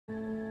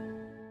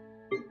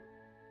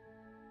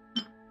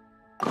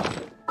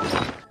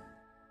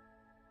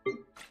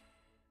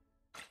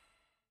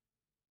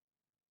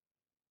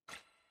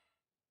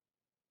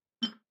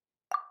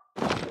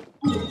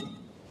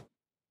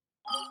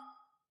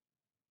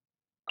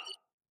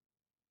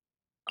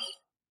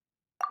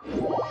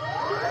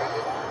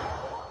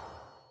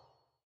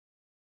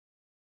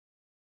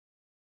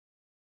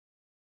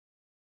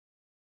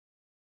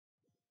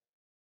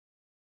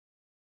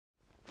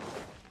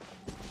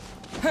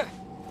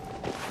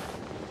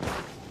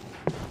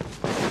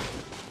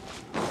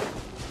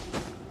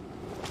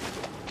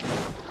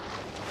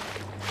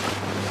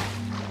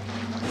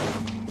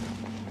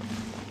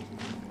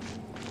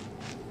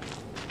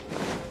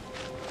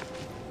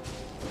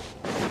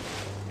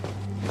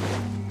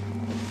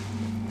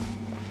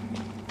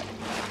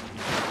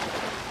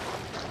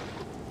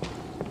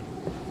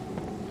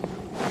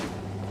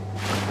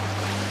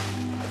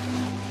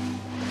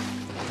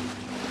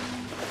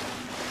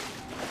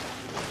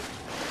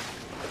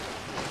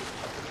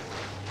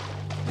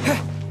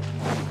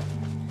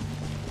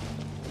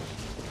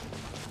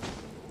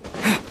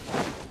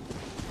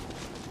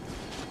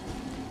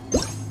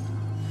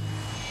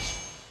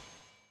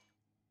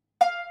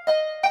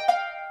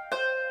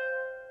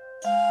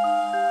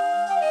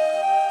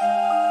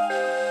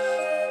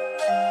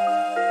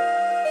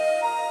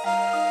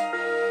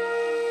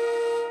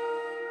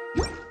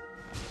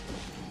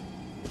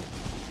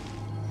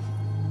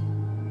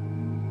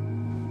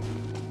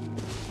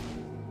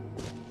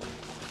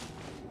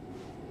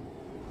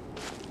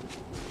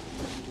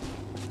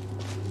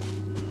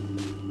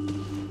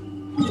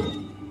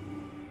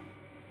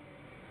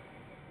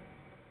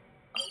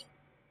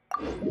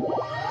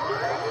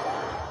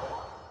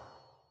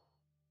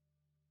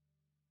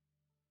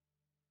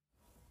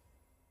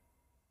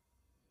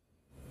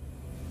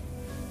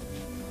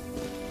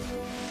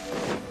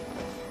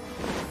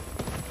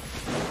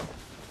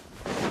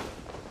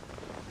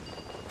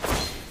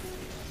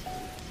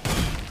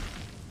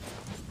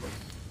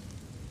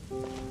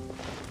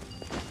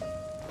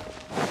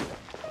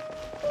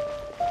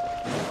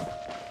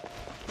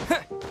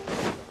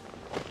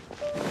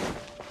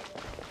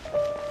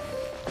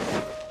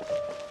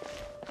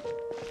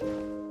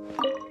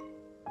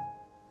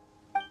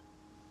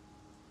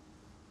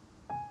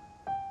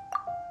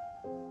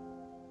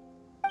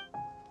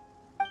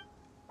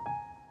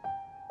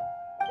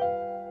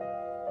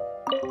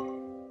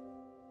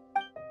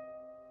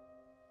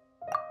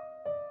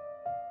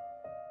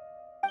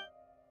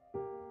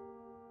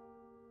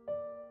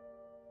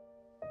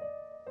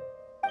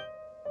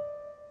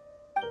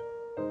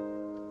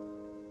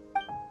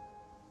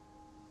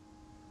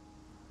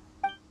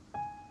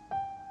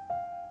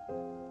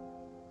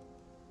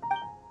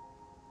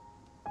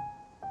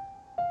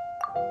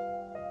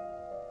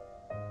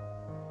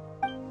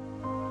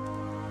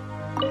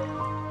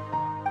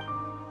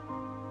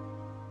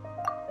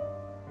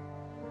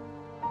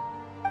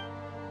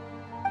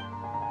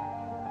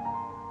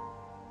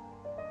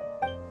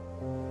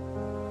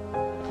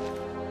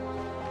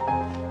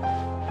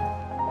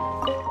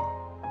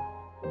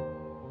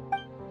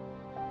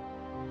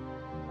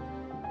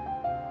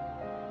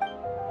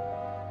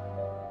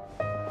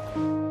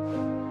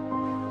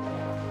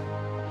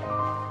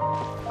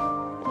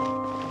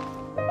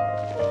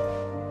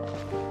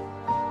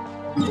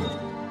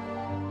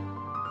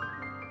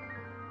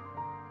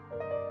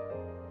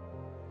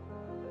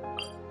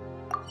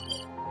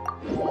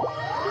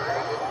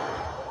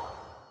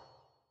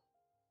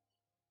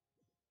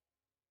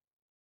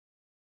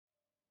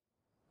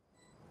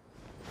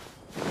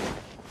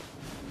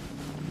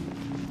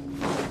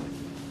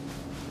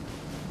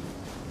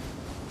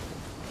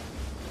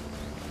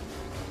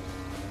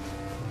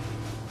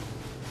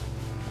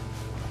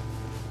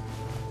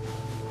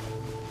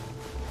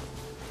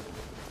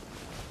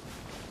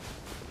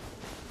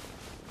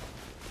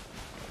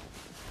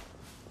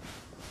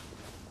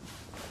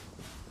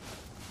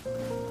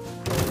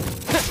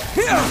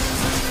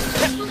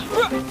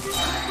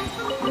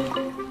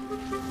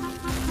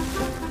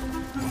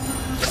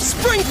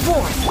Spring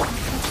forth!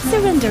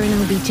 Surrender and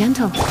I'll be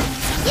gentle.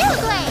 You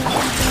blade!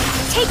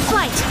 Take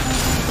flight!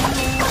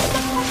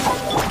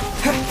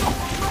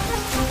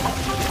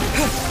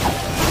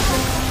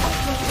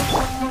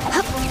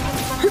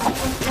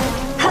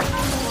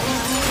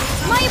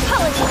 My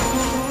apologies!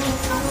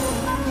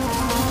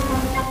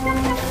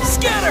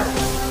 Scatter!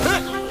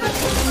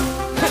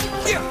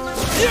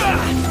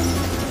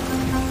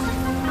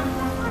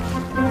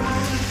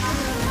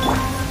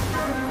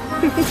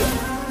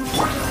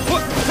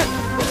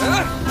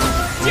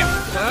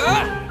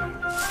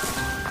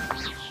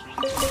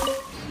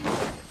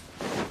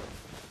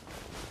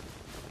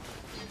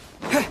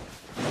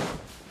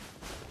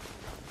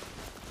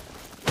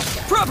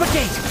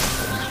 Propagate!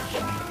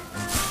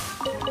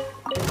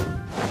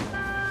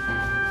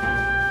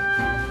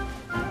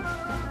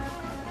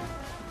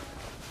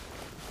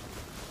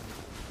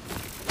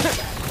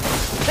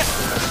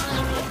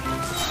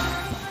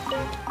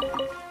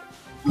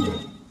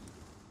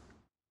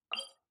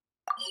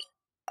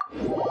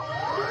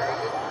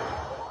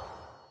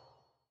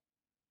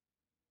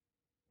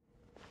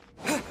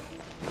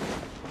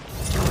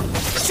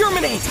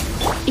 Germinate!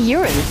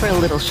 You're in for a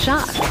little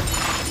shock.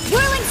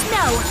 Whirling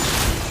snow!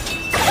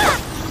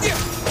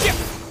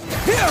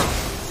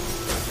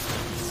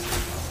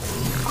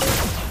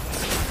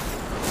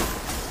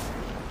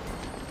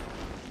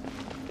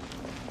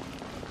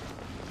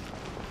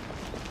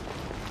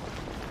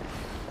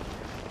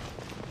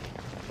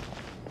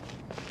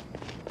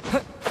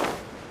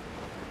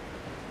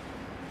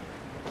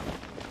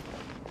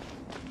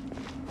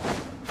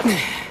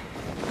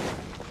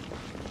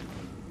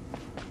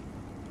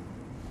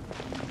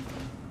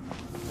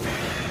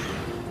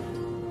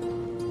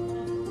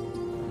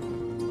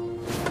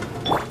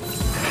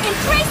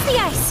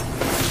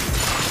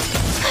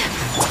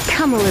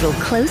 Come a little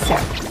closer.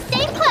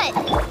 Stay put!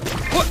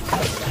 What?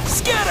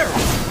 Scatter!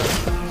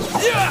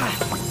 Yeah!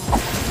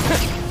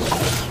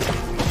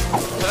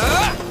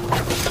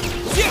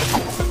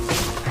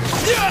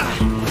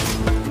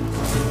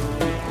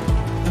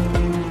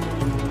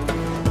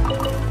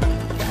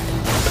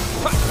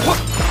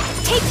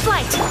 Take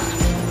flight!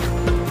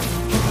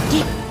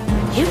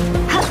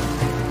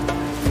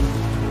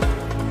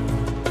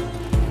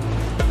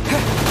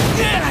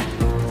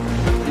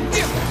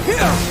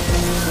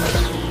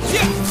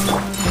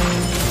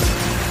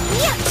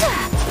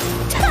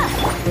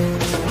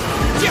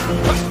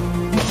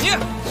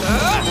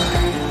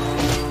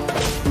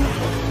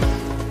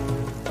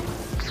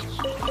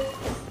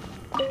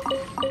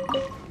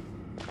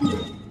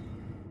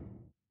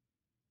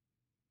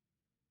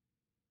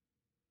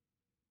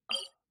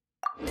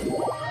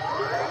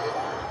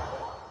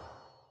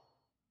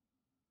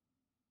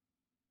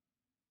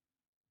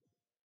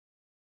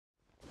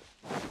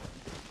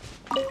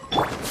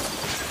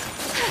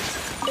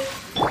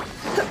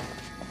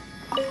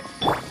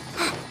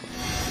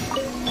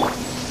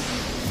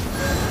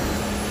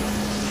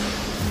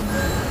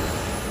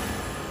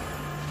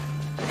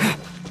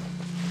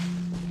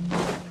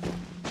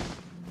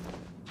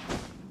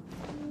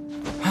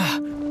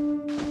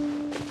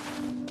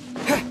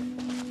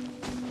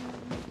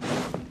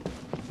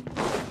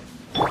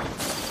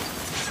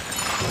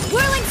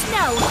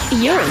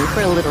 You're in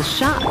for a little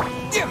shock.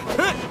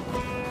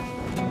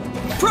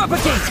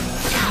 Propagate!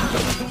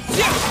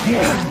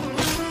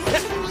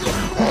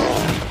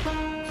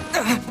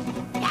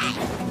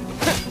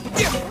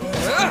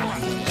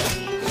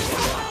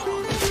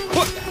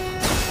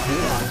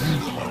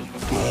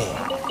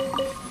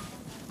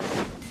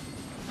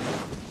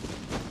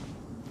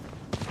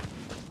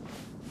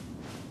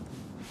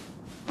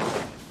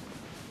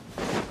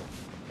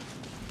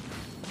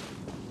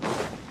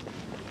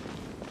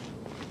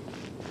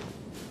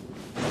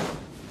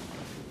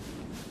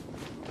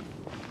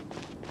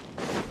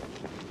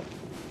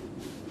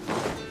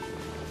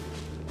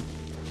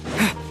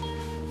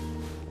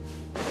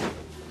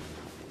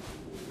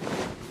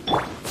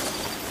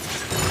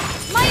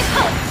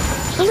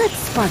 Let's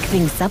spark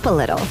things up a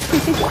little.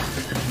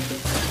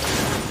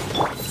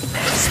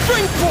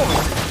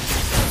 Springboard!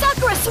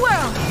 Sakura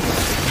swirl!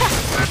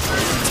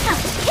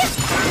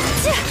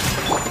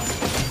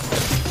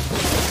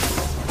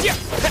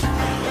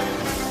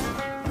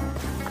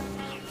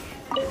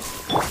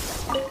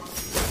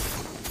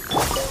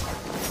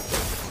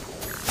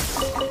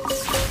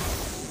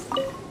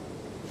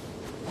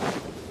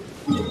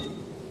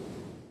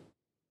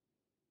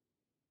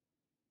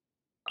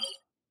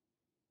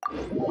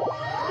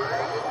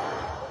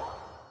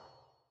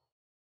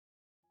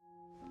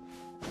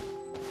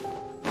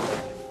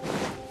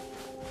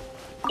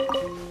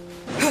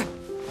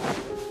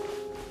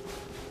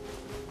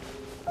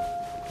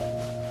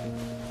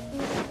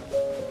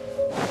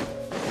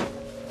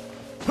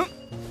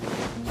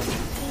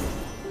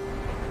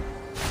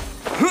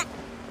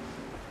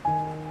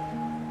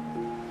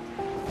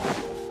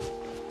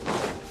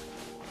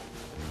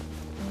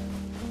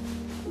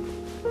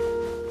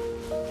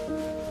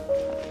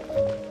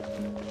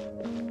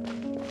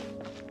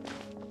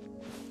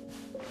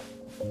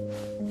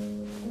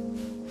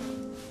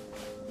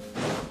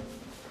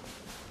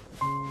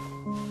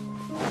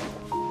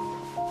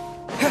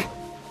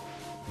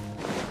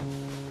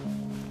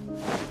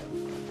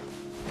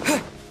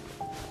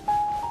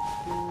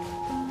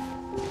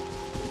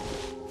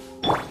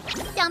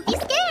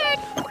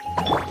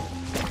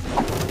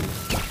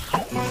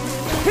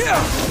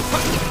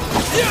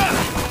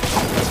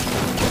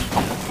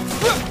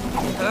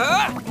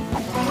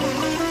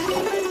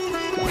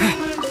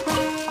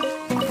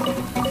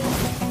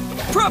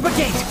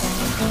 Propagate!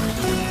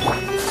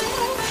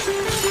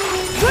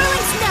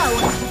 Whirling snow!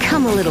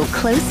 Come a little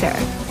closer.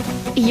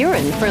 You're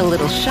in for a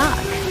little shock.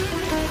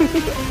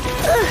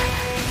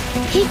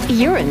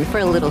 You're in for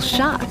a little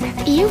shock.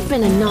 You've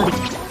been a naughty...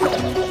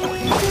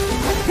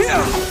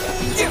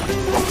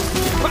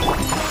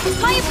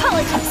 My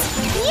apologies!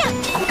 Yeah!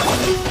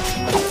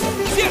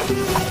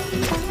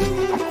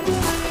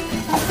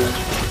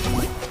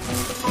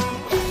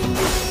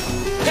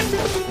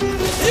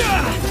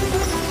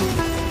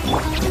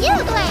 You,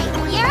 Glade!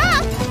 You're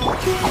up!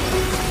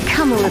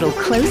 Come a little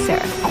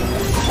closer.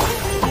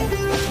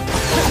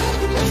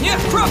 Yeah,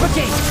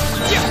 propagate!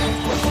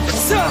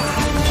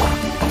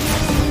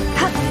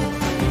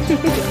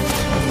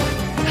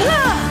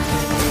 Yeah!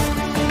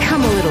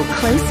 Come a little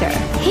closer.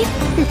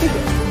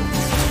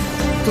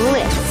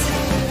 Blitz.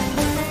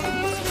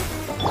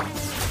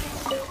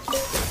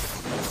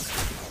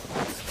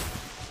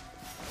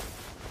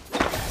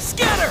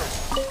 Scatter!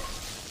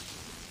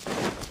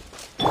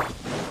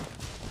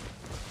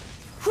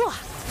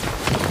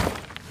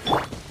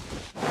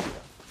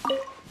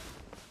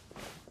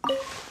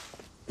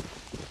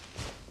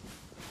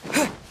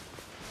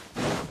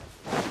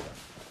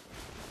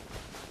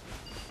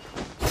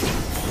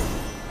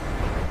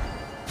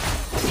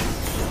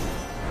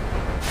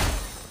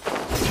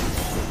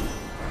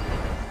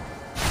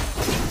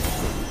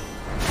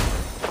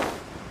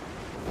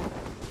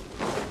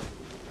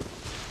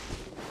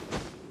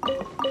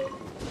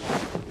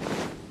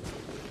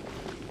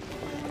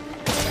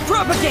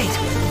 Propagate!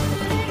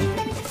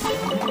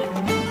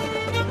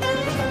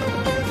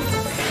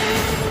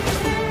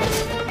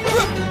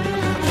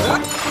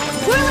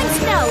 Whirling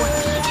snow!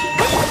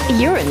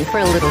 You're in for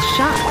a little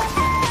shock.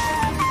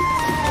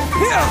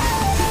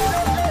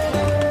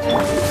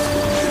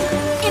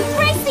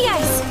 Embrace the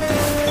ice!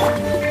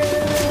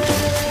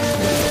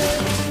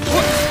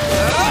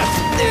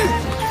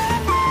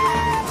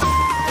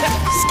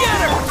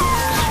 Scatter!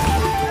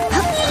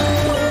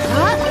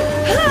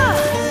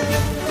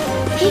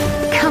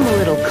 Come a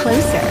little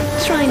closer.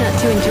 Try not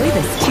to enjoy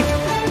this too...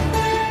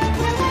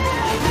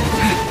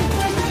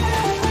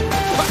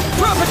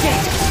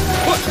 Propagate!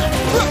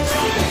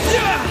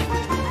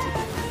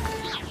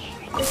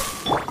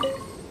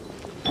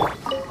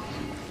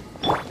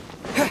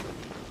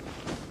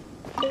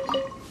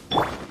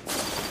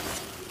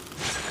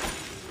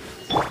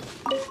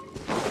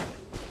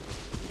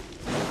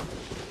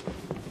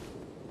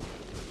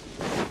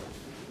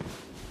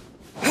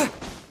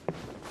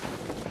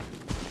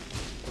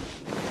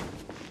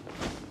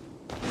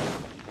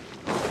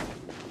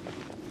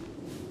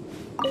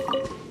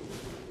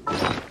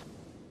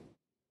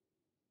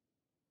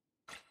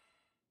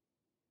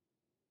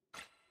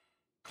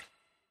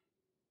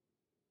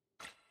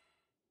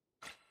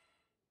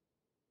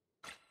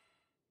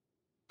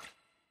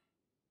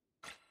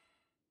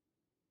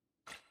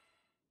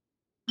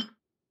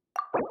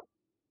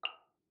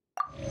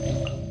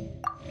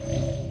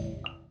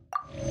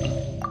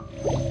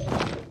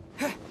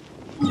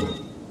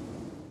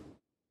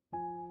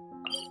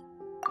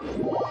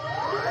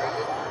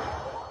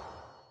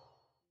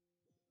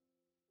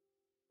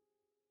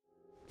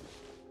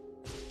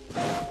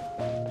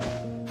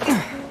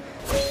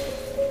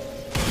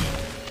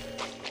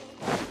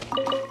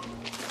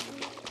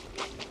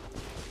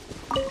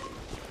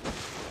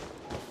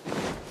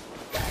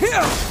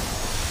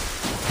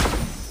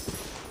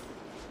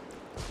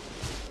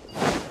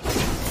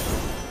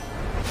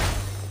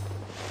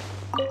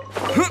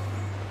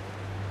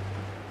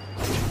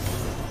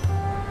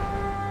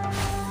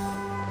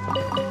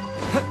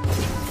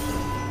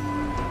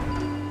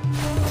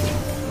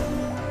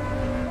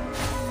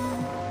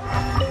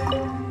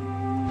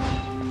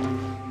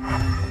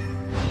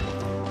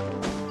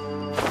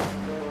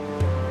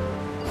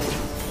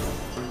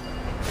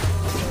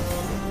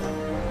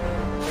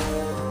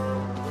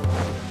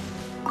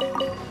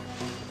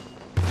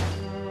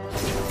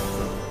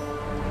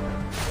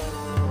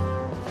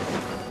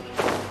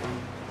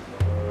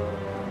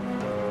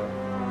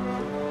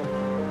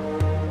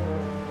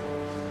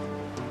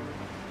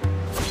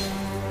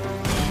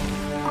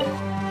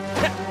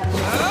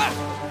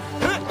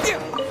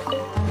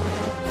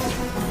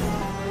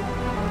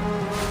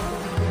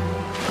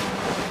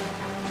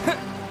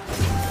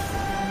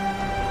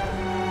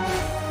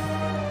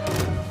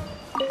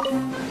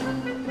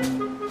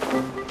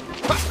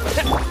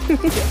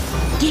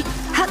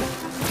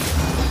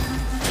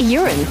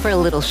 You're in for a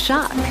little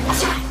shock.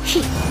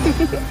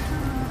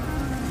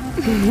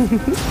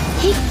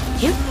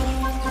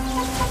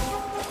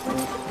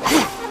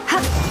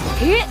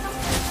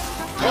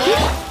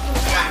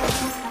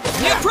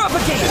 Yeah,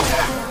 propagate!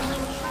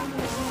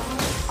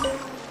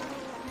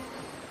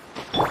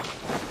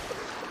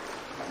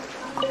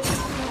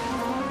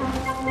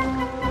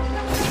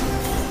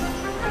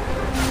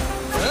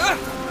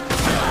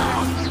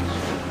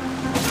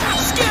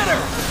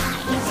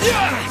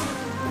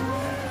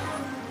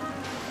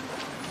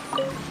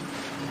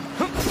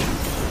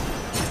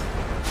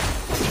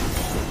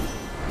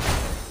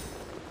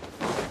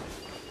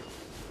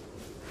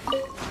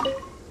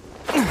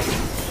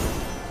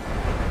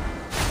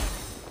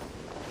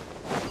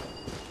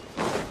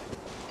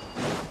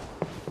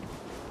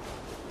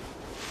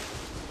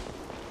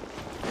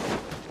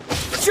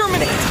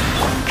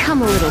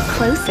 Come a little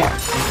closer.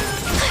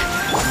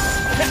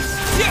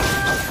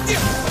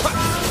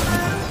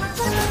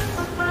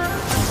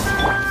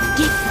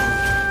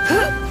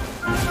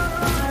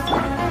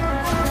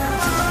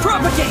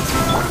 Propagate!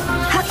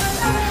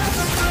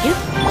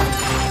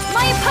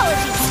 My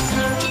apologies.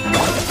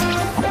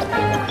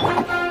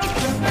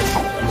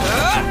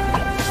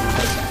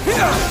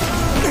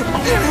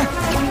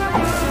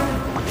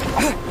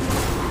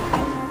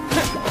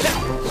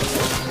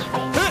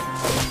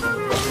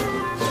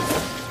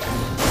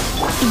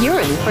 You're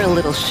in for a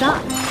little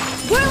shock.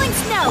 Whirling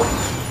snow.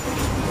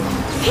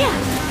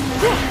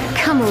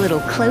 Come a little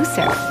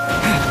closer.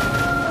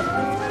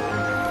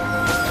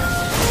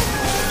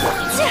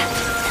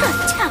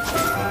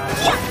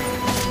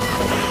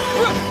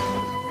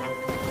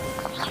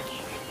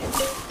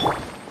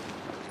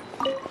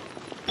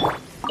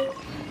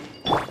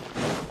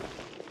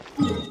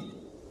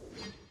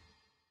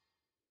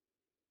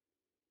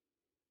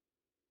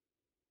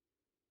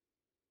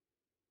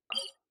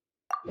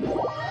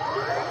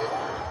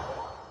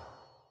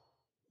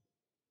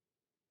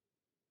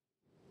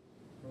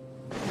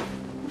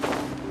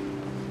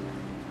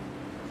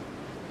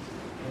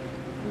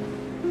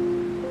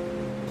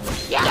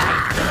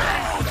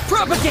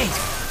 Propagate!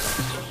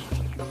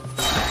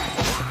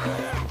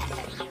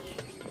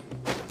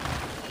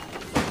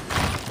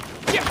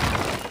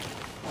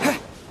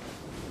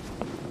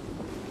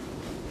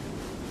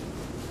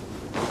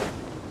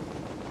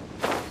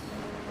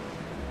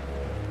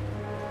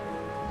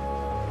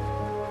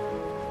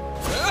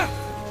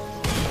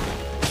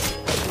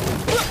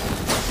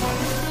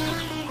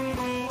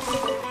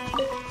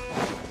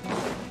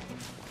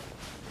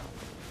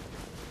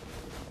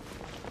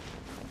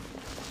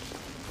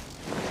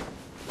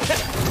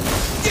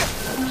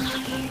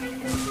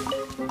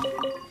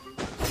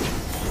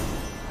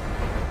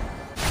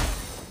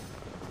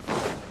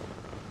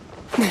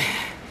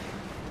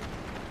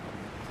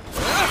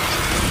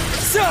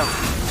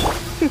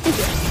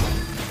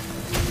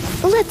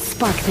 Let's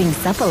spark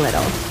things up a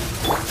little.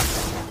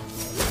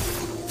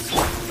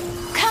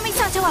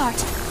 Kamisato art.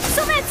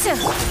 Sumetsu.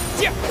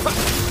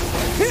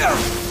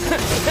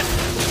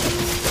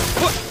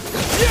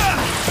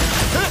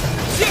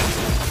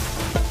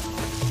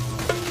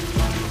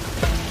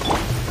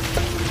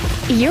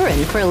 You're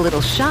in for a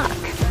little shock.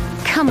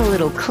 Come a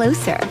little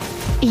closer.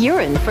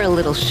 You're in for a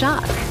little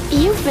shock.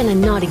 You've been a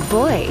naughty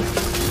boy.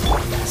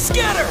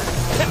 Scatter!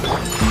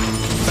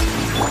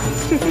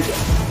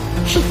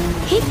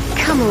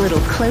 Come a little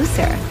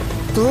closer.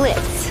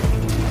 Blitz.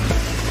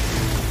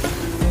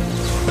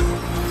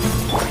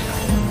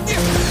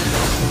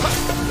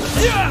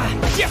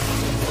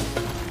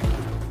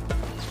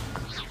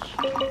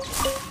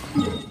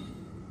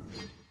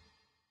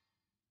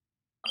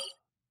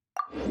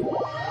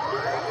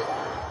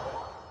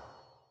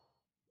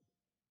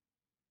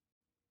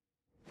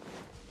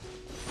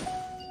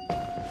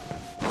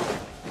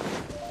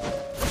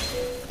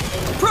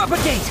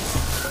 Propagate!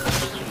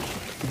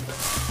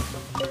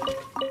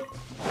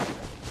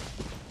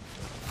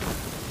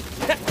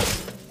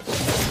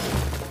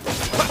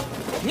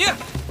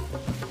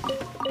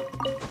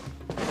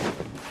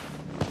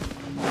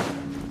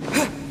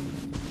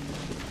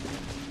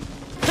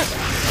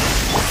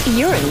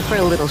 You're in for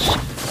a little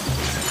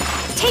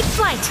Take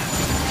flight.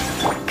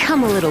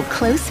 Come a little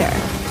closer.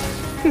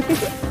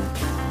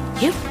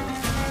 Yep.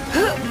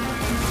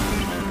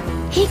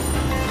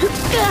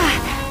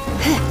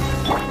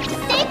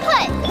 Stay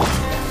put.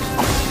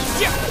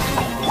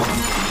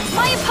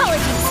 My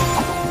apologies.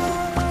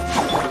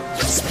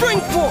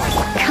 Spring forth!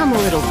 Come a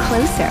little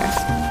closer.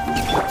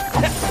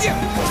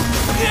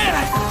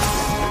 Ready,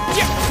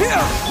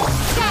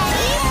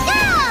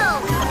 go!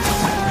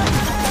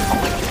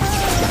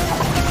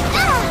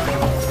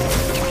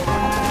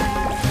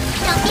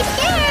 Don't be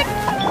scared.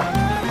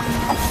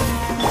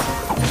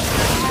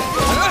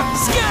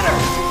 Scatter!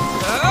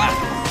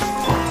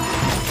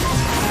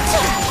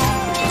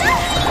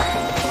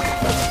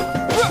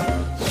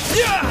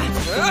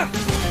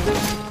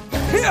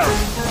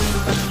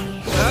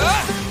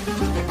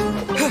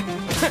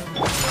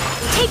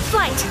 Take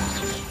flight.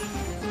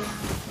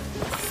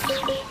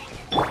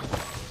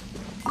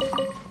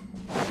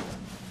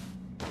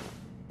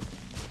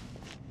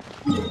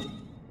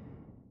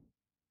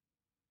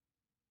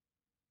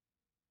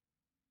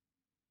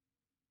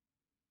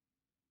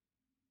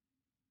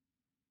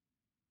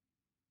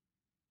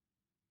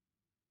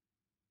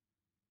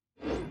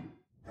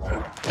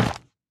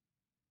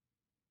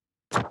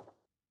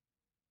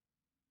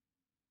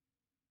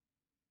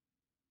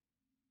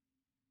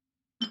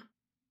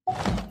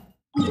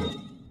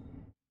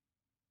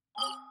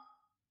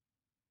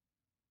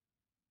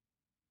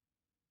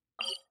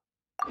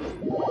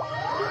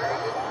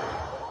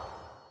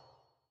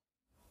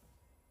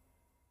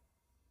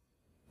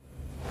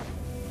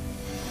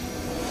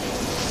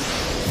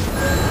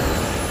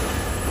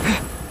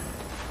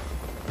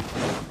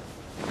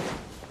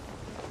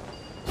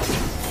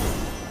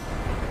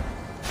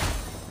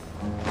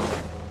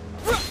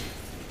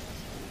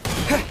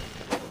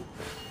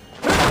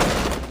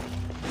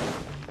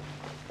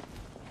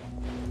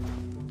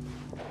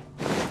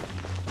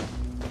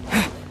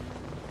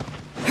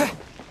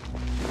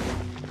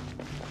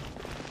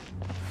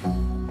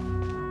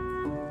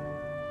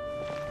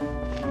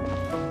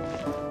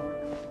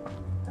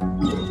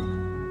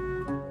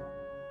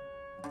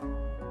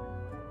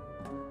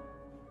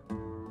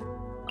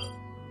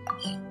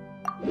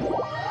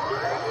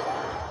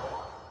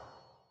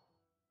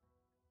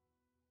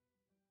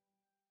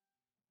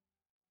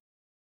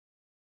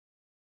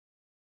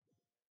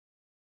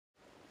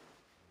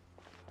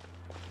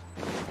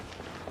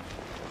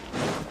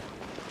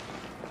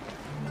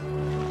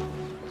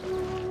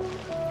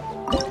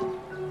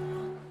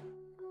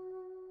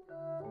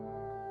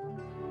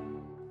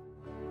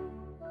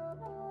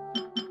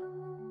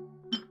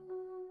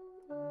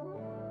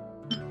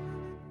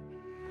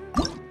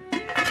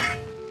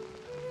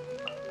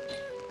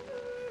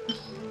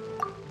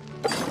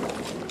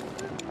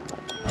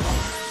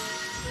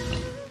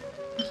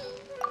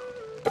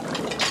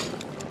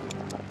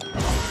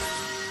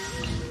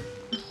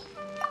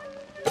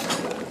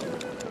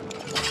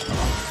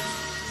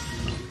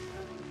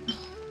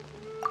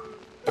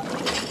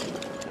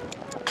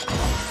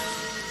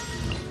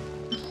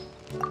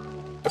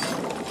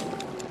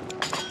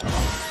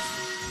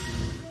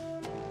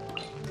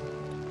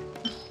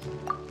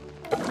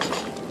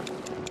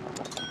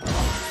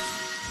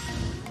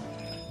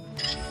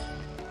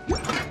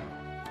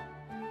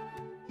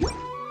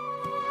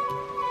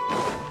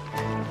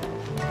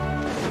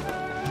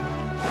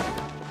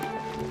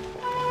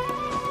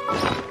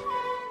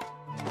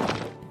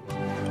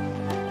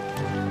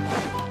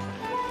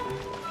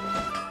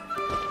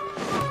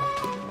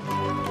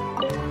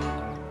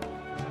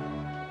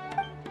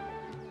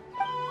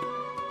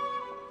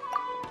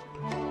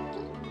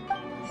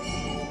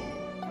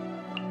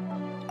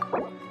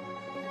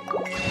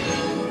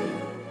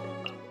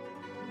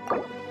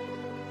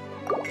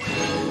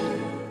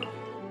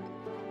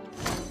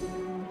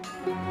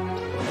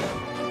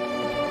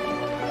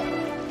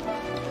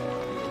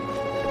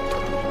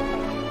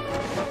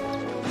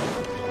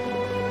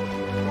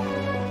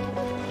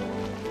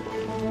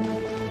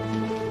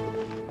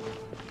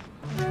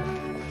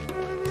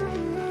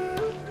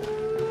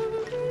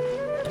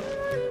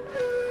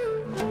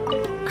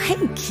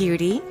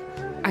 Cutie,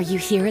 are you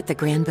here at the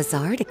Grand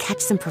Bazaar to catch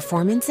some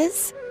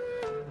performances?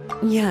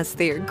 Yes,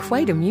 they are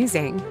quite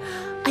amusing.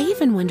 I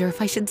even wonder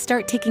if I should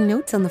start taking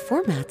notes on the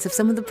formats of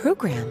some of the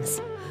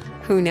programs.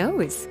 Who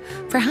knows?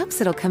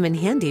 Perhaps it'll come in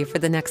handy for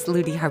the next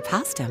Ludi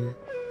Harpastum.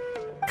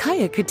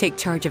 Kaya could take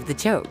charge of the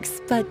jokes,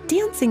 but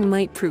dancing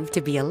might prove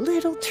to be a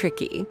little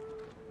tricky.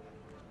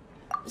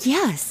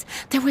 Yes,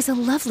 there was a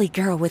lovely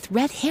girl with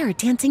red hair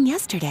dancing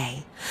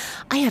yesterday.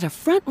 I had a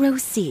front row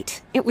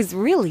seat. It was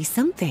really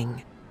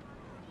something.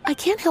 I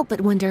can't help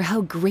but wonder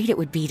how great it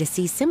would be to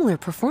see similar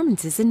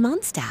performances in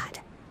Mondstadt.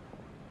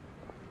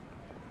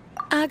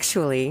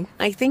 Actually,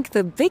 I think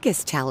the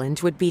biggest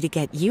challenge would be to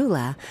get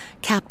Eula,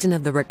 captain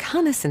of the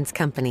reconnaissance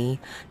company,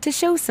 to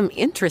show some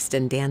interest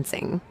in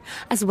dancing,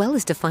 as well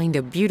as to find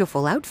a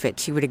beautiful outfit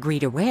she would agree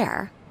to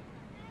wear.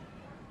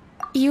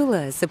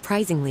 Eula is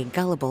surprisingly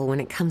gullible when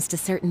it comes to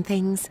certain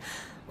things.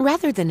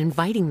 Rather than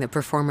inviting the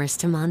performers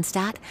to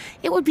Mondstadt,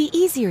 it would be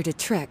easier to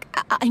trick,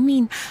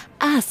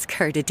 ask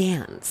her to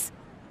dance.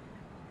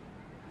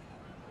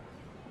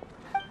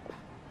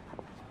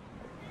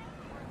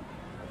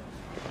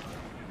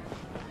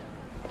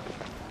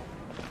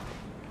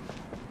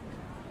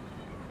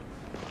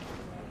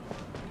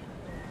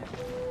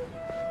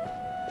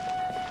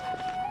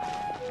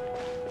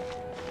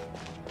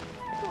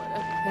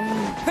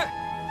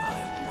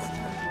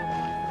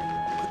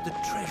 But the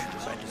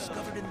treasures I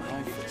discovered in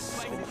my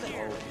life over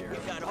there.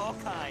 We've got all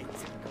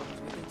kinds. It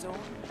comes with its own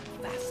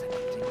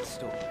fascinating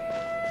story.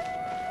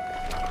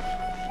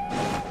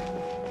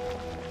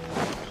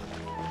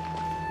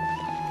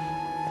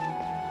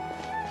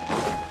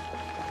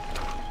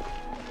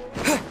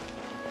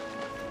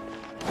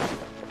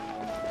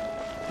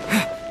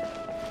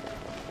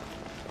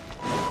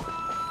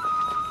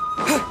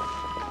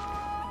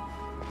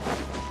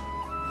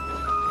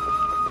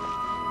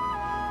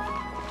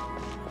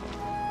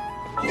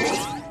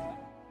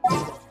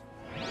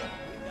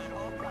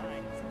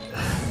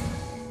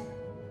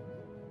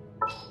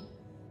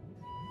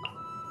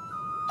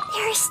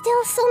 There are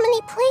still so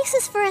many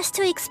places for us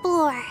to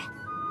explore.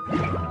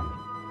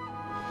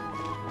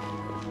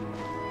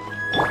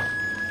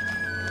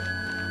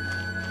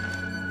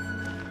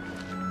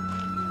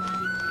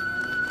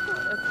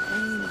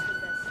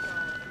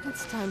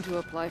 It's time to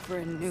apply for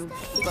a new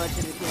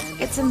budget again.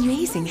 It's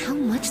amazing how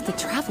much the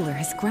traveler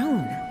has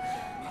grown.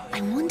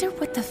 I wonder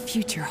what the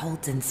future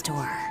holds in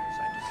store.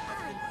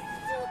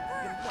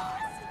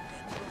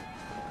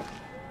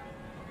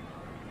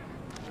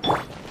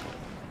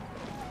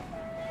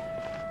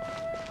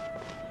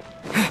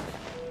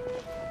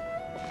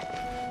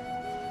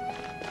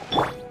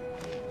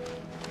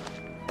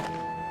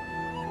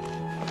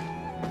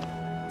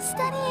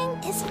 Studying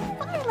is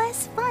far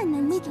less fun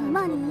than making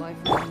money. Apply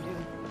for a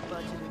new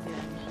budget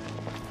again.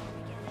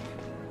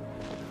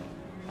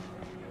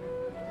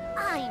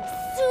 I'm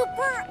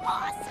super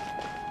awesome!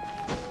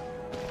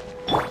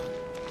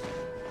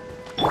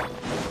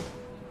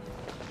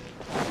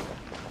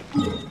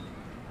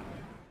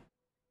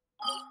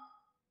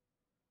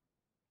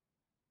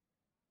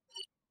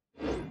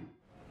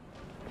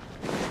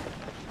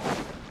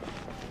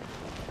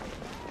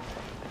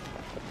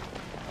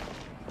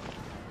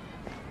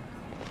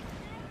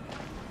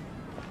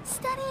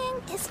 Studying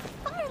is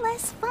far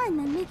less fun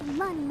than making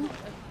money.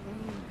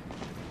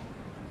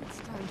 It's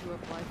time to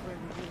apply for a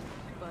new